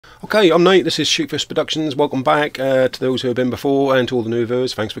Okay, I'm Nate, this is Shootfish Productions. Welcome back to those who have been before and to all the new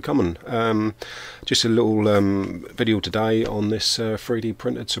viewers. Thanks for coming. Just a little video today on this 3D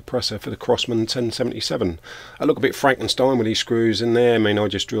printed suppressor for the Crossman 1077. I look a bit Frankenstein with these screws in there. I mean, I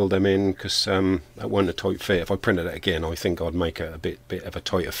just drilled them in because that weren't a tight fit. If I printed it again, I think I'd make it a bit of a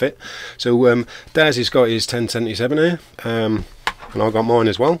tighter fit. So Daz has got his 1077 here, and I've got mine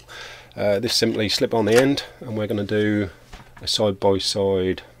as well. This simply slip on the end, and we're going to do a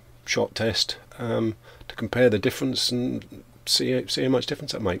side-by-side shot test to compare the difference and see how much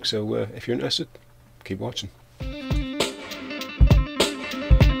difference that makes. So if you're interested, keep watching.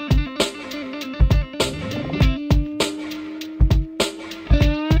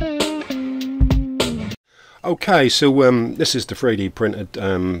 Okay, so this is the 3D printed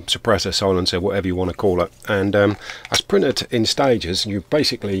suppressor, silencer, whatever you want to call it, and it's printed in stages. And you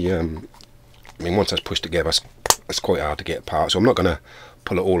basically, I mean, once that's pushed together, it's quite hard to get apart, so I'm not going to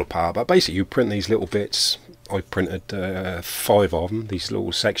pull it all apart, but basically you print these little bits. I printed 5 of them, these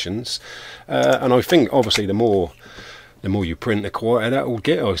little sections, and I think obviously the more you print, the quieter that will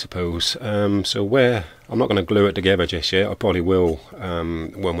get, I suppose. So where I'm not going to glue it together just yet, I probably will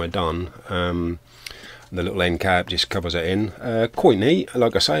when we're done. The little end cap just covers it in. Quite neat.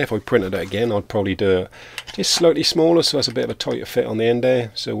 Like I say, if I printed it again, I'd probably do it just slightly smaller, so that's a bit of a tighter fit on the end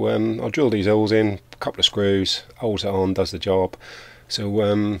there. So I'll drill these holes in, a couple of screws, holds it on, does the job. So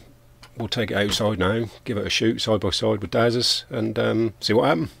we'll take it outside now, give it a shoot side by side with Daz's, and see what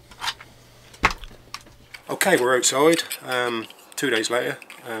happens. Okay, we're outside. 2 days later.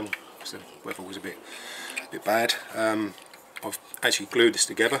 So the weather was a bit bad. I've actually glued this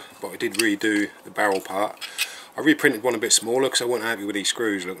together, but I did redo the barrel part. I reprinted one a bit smaller because I wasn't happy with these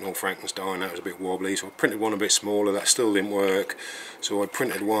screws looking all Frankenstein. That was a bit wobbly, so I printed one a bit smaller. That still didn't work, so I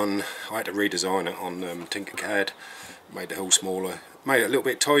printed one. I had to redesign it on Tinkercad, made the hole smaller, made it a little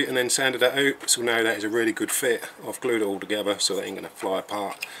bit tight, and then sanded that out. So now that is a really good fit. I've glued it all together so that ain't going to fly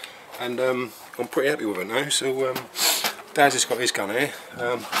apart, and I'm pretty happy with it now. So Daz has got his gun here.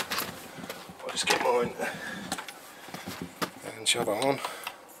 I'll just get mine and shove it on.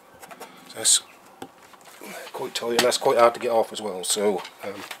 So that's quite tight, and that's quite hard to get off as well. So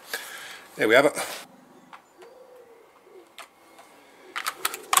there we have it.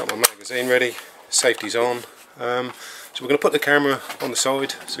 Got my magazine ready, safety's on. So we're going to put the camera on the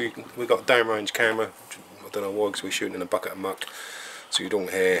side. So we've got a downrange camera. I don't know why, because we're shooting in a bucket of muck, so you don't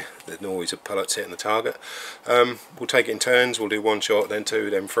hear the noise of pellets hitting the target. We'll take it in turns. We'll do 1 shot, then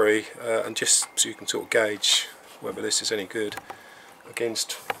 2, then 3, and just so you can sort of gauge whether this is any good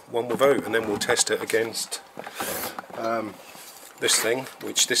against one without, and then we'll test it against this thing,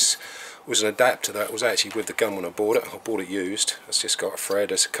 which this was an adapter that was actually with the gun when I bought it. I bought it used. It's just got a thread,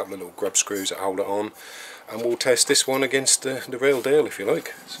 there's a couple of little grub screws that hold it on, and we'll test this one against the real deal, if you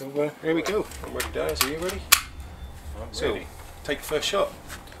like. So here we go. I'm ready, Daz. Are you ready? I'm ready. Take the first shot.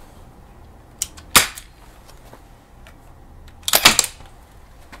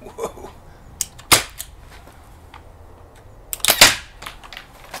 Whoa.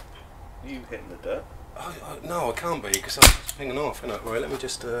 You hitting the dirt? No, I can't be, because I'm hanging off, innit? Right, let me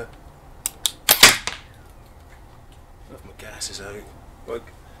just have my gases out. Like,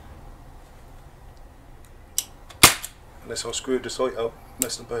 unless I screwed the sight up,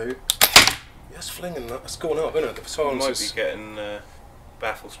 messing about. Yeah, it's flinging that. It's going up, isn't it? The silence might be getting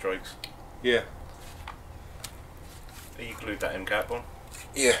baffle strikes. Yeah. Have you glued that end cap on?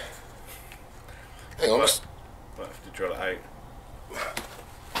 Yeah. Hang on. Might have to drill it out.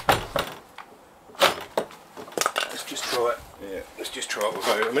 Let's just try it. Yeah. Let's just try it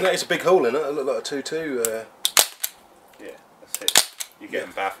without. I mean, that is a big hole in it. It looked like a 2-2. Yeah, that's it. You're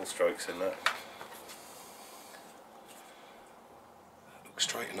getting baffle strokes in that. Looks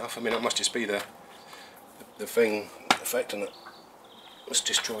straight enough. I mean, that must just be the thing affecting it. Let's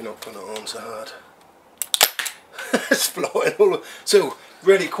just try not putting it on so hard. It's flying all over. So,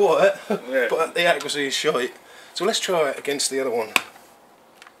 really quiet, yeah. But the accuracy is shite. So let's try it against the other one.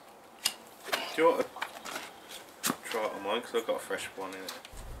 Do you want to try it on mine, because I've got a fresh one in it.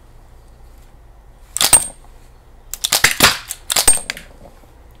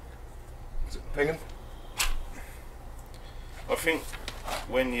 Is it pinging? I think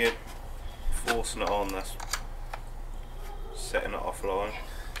when you're forcing it on, that's setting it offline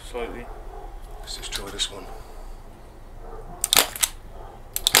slightly. Let's just try this one.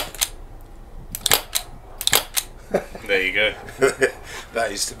 There you go.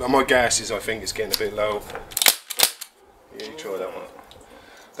 That is, my gases I think is getting a bit low. Yeah, you try that one.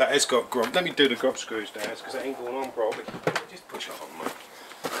 That has got grub. Let me do the grub screws, Daz, because that ain't going on properly. Just push it on, mate.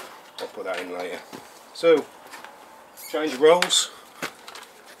 I'll put that in later. So, change the rolls.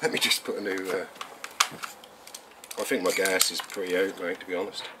 Let me just put a new... I think my gas is pretty out, mate, to be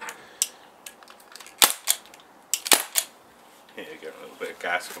honest. Here you go, a little bit of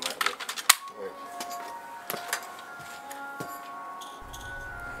gas come out of it.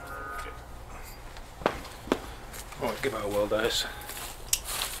 Right, give it a whirl, Dennis.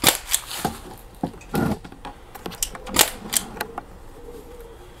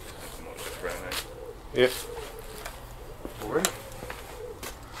 Yeah. Alright.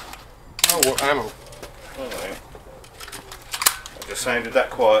 Oh, what ammo? Alright. I just sounded that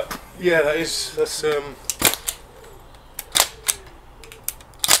quiet. Yeah, that's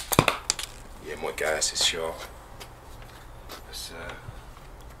yeah, my gas is short. It's,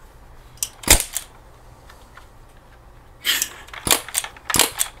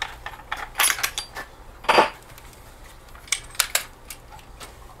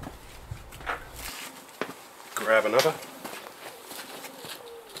 grab another.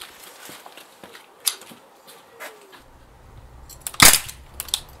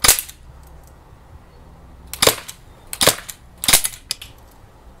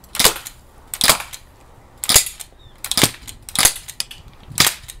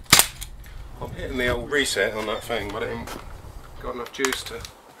 I'm hitting the old reset on that thing, but it ain't got enough juice to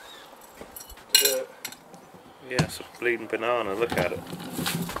do it. Yeah, it's a bleeding banana, look at it.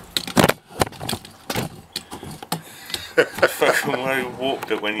 Fucking way you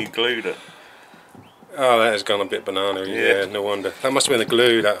walked it when you glued it. Oh, that has gone a bit banana, yeah, no wonder. That must have been the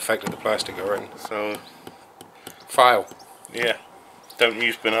glue that affected the plastic already. So, Fail. yeah, don't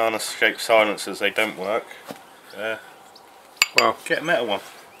use banana shaped silencers, they don't work. Well, get a metal one.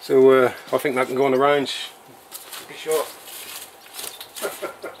 so I think that can go on the range. Be sure.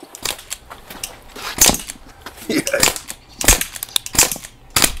 Yeah.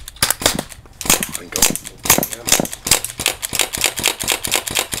 Thank God.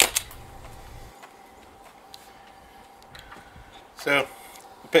 So,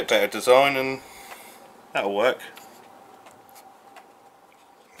 a bit better design and that'll work.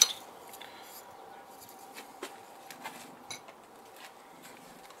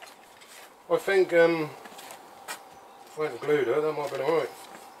 I think if I hadn't glued it, that might have been alright.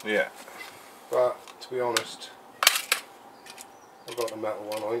 Yeah. But to be honest, I've got the metal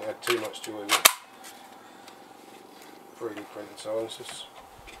one. I ain't had too much joy with 3D printed silencers.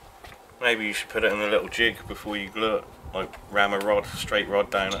 Maybe you should put it in a little jig before you glue it. Like ram a rod, straight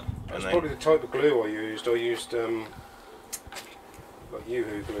rod down it. That's probably the type of glue I used. I used like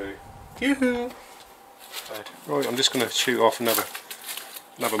Yoo-hoo glue. Yoo-hoo! Right, I'm just going to shoot off another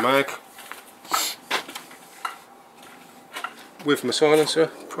mag with my silencer,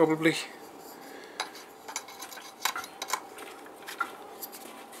 probably.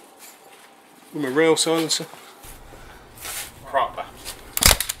 With my rail silencer. Proper.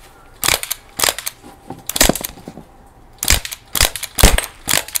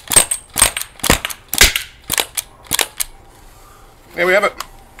 There we have it.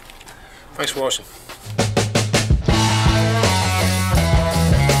 Thanks for watching.